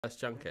First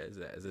junket, is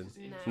it? As in,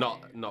 No.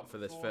 not for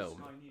this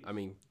film. I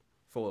mean,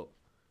 for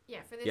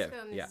Yeah, for this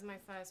film, this is my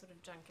first sort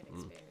of junket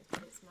experience,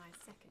 but it's my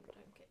second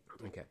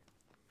junket.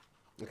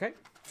 Okay.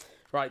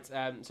 Right.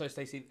 So,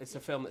 Stacey, it's a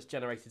film that's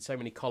generated so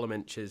many column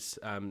inches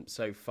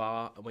so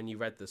far. When you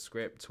read the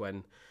script,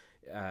 when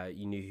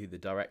you knew who the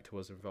director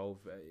was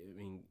involved, I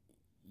mean,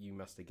 you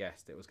must have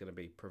guessed it was going to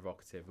be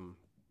provocative, and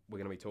we're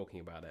going to be talking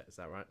about it. Is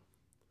that right?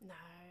 No.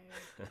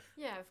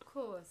 Yeah, of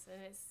course.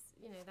 And it's,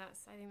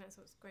 I think that's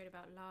what's great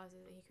about Lars,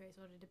 is that he creates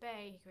a lot of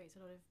debate, he creates a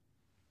lot of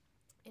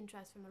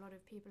interest from a lot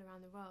of people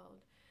around the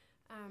world.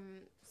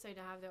 So to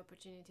have the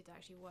opportunity to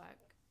actually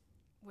work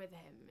with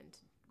him and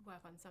to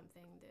work on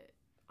something that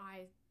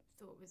I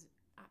thought was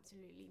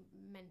absolutely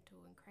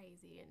mental and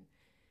crazy and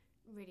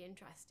really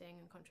interesting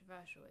and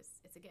controversial,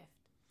 it's a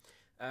gift.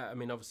 I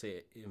mean,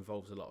 obviously, it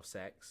involves a lot of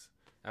sex.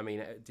 I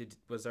mean,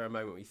 was there a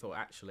moment where you thought,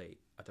 actually,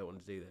 I don't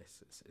want to do this?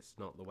 It's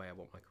not the way I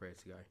want my career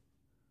to go.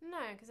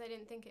 No, because I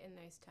didn't think it in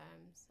those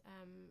terms.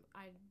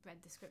 I'd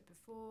read the script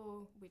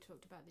before. We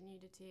talked about the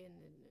nudity and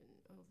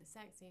all the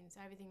sex scenes.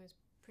 So everything was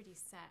pretty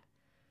set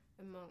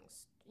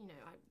amongst,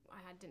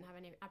 I didn't have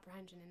any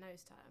apprehension in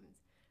those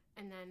terms.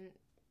 And then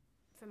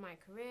for my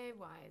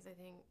career-wise, I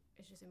think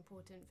it's just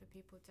important for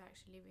people to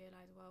actually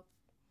realise, well,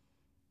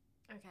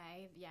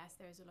 okay, yes,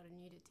 there is a lot of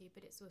nudity,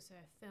 but it's also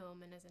a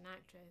film, and as an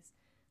actress,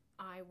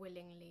 I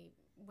willingly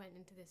went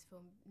into this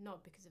film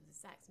not because of the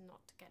sex, not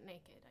to get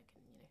naked. I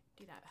can,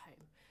 do that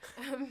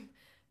at home.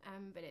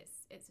 But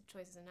it's a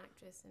choice as an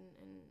actress, and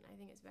I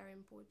think it's very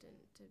important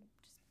to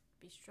just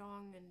be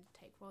strong and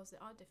take roles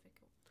that are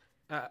difficult.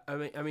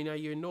 I mean, are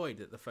you annoyed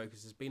that the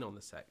focus has been on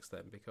the sex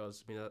then?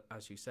 Because, I mean,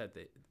 as you said,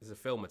 there's a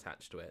film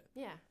attached to it.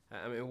 Yeah.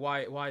 I mean,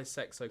 why is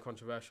sex so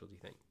controversial, do you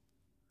think?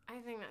 I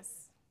think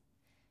that's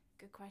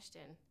a good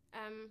question.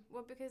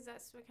 Well, because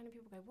that's where kind of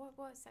people go,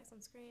 what is sex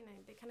on screen?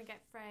 And they kind of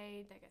get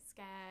afraid, they get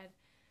scared.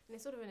 And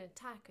it's sort of an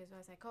attack as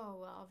well. It's like, oh,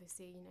 well,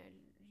 obviously,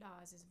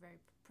 Lars is a very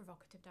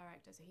provocative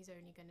director, so he's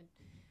only going to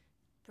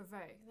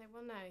provoke. It's like,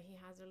 well, no, he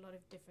has a lot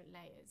of different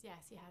layers.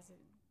 Yes, he has a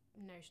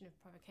notion of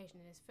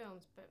provocation in his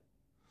films, but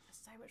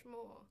there's so much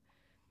more.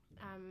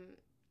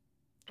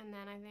 And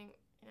then I think,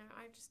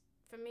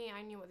 for me,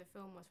 I knew what the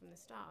film was from the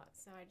start.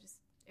 So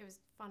it was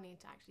funny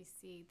to actually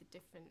see the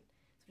different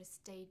sort of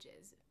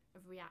stages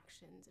of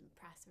reactions and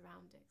press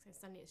around it. So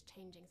suddenly it's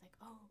changing. It's like,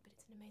 oh, but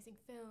it's an amazing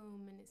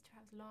film, and it's 2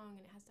 hours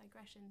long, and it has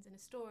digressions and a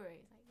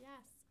story. It's like,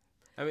 yes.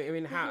 I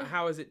mean,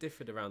 how has it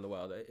differed around the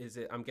world? Is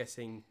it? I'm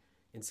guessing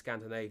in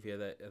Scandinavia,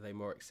 are they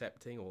more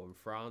accepting, or in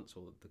France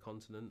or the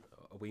continent?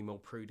 Are we more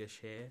prudish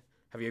here?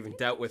 Have you even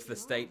dealt with the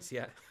States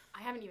yet?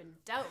 I haven't even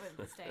dealt with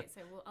the States,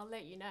 so I'll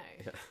let you know.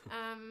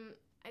 Yeah.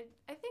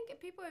 I think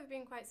people have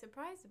been quite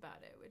surprised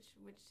about it,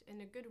 which in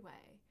a good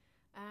way.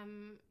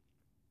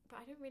 But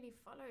I don't really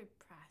follow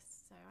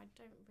press, so I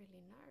don't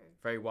really know.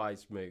 Very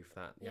wise move,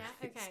 that. Yeah.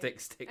 Okay.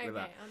 Stick with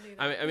that. I'll do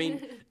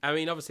that. I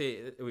mean,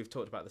 obviously we've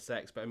talked about the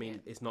sex, but I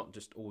mean, it's not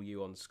just all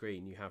you on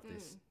screen. You have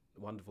this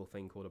wonderful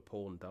thing called a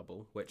porn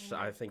double, which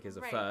I think is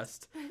a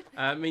first.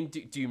 I mean,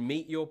 do you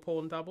meet your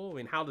porn double? I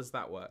mean, how does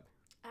that work?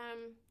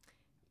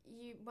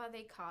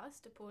 They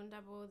cast a porn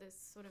double that's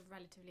sort of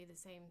relatively the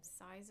same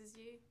size as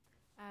you,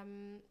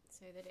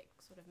 so that it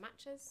sort of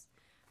matches.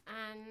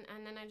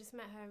 And then I just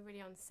met her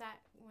really on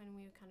set when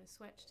we were kind of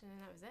switched, and then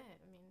that was it.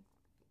 I mean,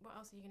 what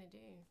else are you going to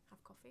do?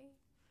 Have coffee?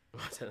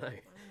 I don't know.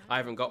 I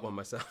haven't got one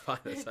myself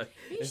either, so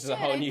this is a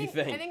whole new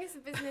thing. I think it's a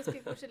business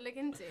people should look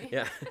into.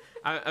 Yeah.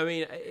 I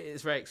mean,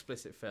 it's a very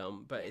explicit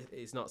film, but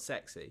it's not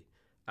sexy.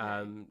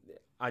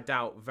 I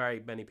doubt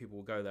very many people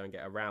will go there and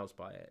get aroused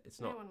by it.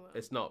 It's not. No one will.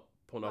 It's not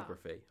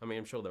pornography. I mean,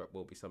 I'm sure there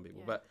will be some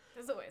people, but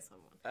there's always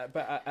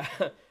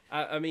someone.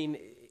 I mean,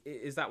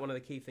 is that one of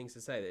the key things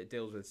to say, that it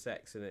deals with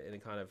sex in a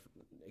kind of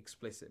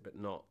explicit but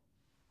not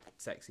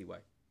sexy way?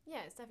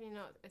 Yeah, it's definitely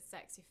not a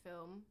sexy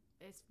film.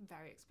 It's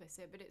very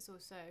explicit, but it's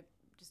also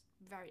just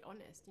very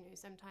honest.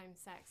 Sometimes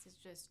sex is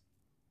just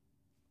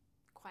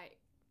quite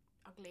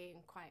ugly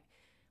and quite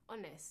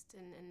honest,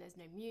 and there's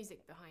no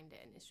music behind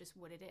it, and it's just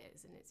what it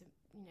is. And it's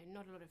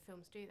not a lot of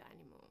films do that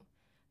anymore.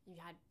 You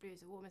had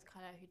Blues of Warmest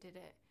Colour who did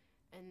it.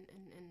 And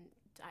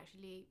to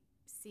actually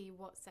see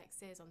what sex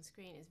is on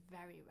screen is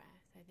very rare.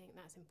 So I think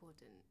that's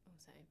important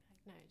also.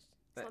 Like, no,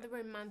 it's not the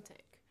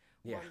romantic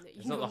one. That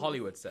it's not the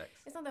Hollywood sex.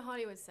 It's not the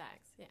Hollywood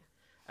sex, yeah.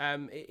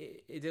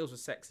 It deals with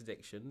sex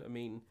addiction. I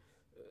mean,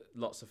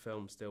 lots of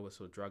films deal with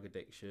sort of drug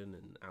addiction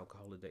and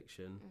alcohol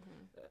addiction.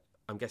 Mm-hmm.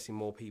 I'm guessing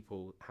more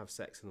people have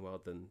sex in the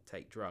world than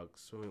take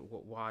drugs. I mean,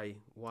 why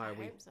are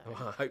we? Hope so.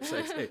 Well, I hope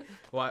so too.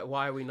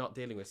 Why are we not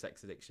dealing with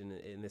sex addiction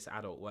in this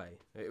adult way?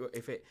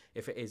 If it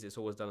is, it's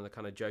always done in a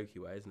kind of jokey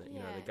way, isn't it?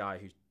 Yeah. The guy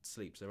who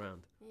sleeps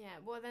around.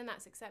 Yeah, well then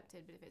that's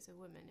accepted. But if it's a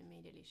woman,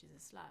 immediately she's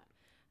a slut.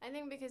 I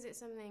think because it's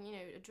something,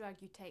 a drug.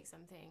 You take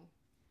something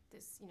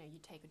that's, you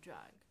take a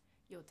drug.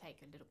 You'll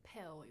take a little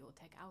pill, you'll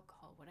take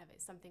alcohol, whatever.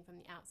 It's something from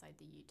the outside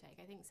that you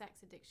take. I think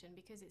sex addiction,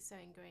 because it's so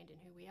ingrained in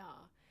who we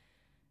are,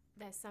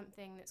 there's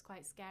something that's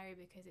quite scary,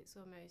 because it's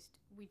almost,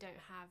 we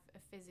don't have a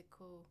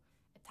physical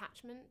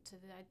attachment to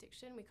the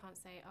addiction. We can't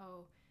say,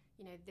 oh,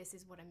 this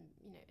is what I'm,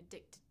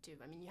 addicted to.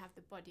 I mean, you have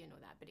the body and all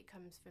that, but it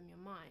comes from your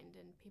mind,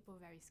 and people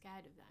are very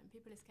scared of that. And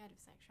people are scared of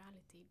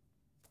sexuality,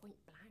 point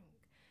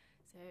blank.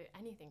 So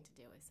anything to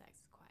deal with sex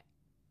is quite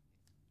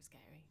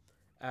scary.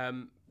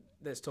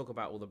 Let's talk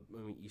about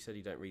you said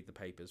you don't read the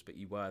papers, but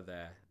you were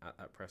there at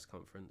that press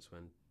conference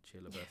when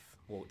Shia LaBeouf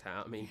walked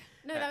out. I mean,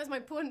 no, that was my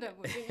porn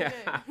double.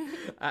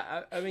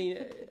 I mean,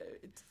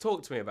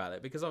 talk to me about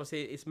it, because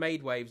obviously it's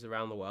made waves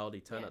around the world. He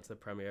turned up to the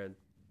premiere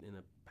in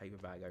a paper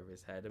bag over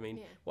his head. I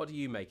mean, what do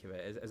you make of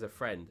it as a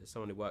friend, as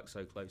someone who works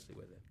so closely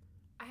with him?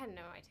 I had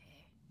no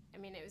idea. I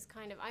mean, it was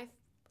kind of, I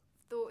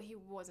thought he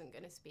wasn't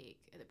going to speak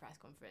at the press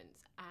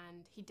conference,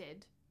 and he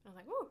did. I was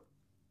like, whoa,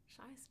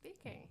 Shia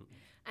speaking.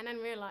 And then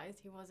realised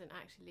he wasn't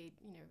actually,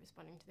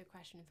 responding to the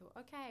question, and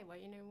thought, okay, well,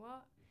 you know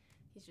what?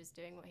 He's just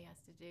doing what he has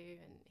to do,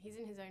 and he's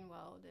in his own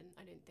world, and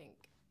I don't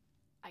think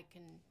I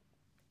can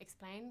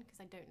explain, because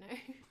I don't know.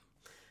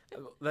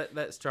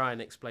 Let's try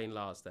and explain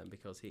Lars then,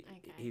 because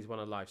he's one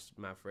of life's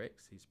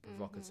mavericks. He's a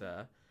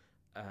provocateur.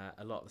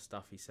 A lot of the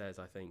stuff he says,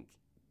 I think,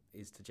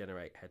 is to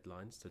generate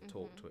headlines, to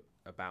talk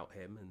about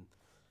him. And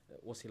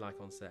what's he like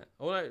on set?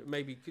 Or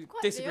maybe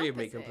disagree with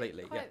me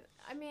completely.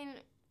 I mean,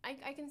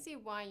 I can see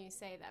why you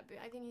say that, but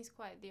I think he's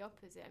quite the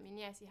opposite. I mean,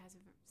 yes, he has a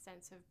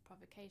sense of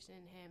provocation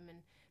in him, but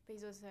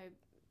he's also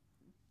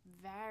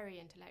very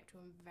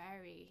intellectual and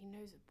he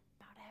knows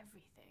about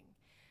everything.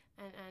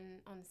 And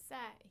on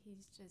set,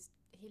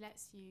 he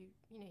lets you,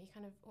 he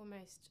kind of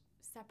almost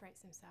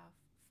separates himself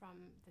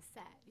from the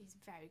set. He's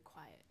very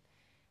quiet.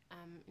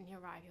 And he'll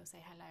arrive, he'll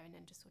say hello, and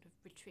then just sort of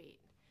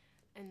retreat.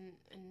 And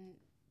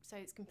so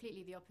it's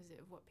completely the opposite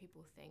of what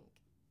people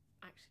think,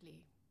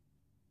 actually,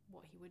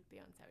 what he would be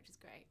on set, which is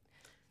great.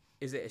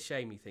 Is it a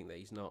shame, you think, that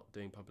he's not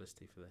doing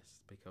publicity for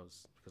this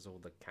because all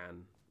the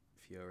Cannes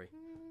fury?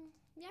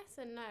 Yes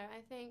and no.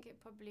 I think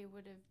it probably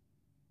would have...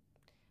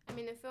 I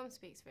mean, the film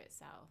speaks for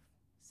itself.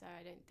 So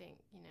I don't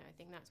think, I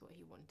think that's what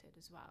he wanted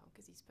as well,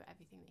 because he's put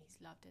everything that he's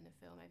loved in the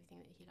film, everything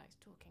that he likes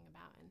talking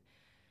about. And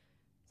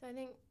so I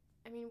think,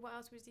 what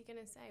else was he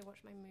going to say? Watch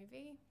my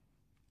movie?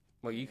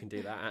 Well, you can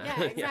do that.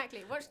 Yeah,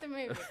 exactly. Watch the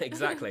movie.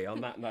 Exactly, on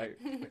that note.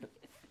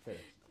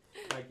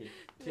 Thank you.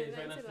 Cheers,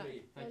 very nice to meet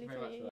you. Thank you very much for that.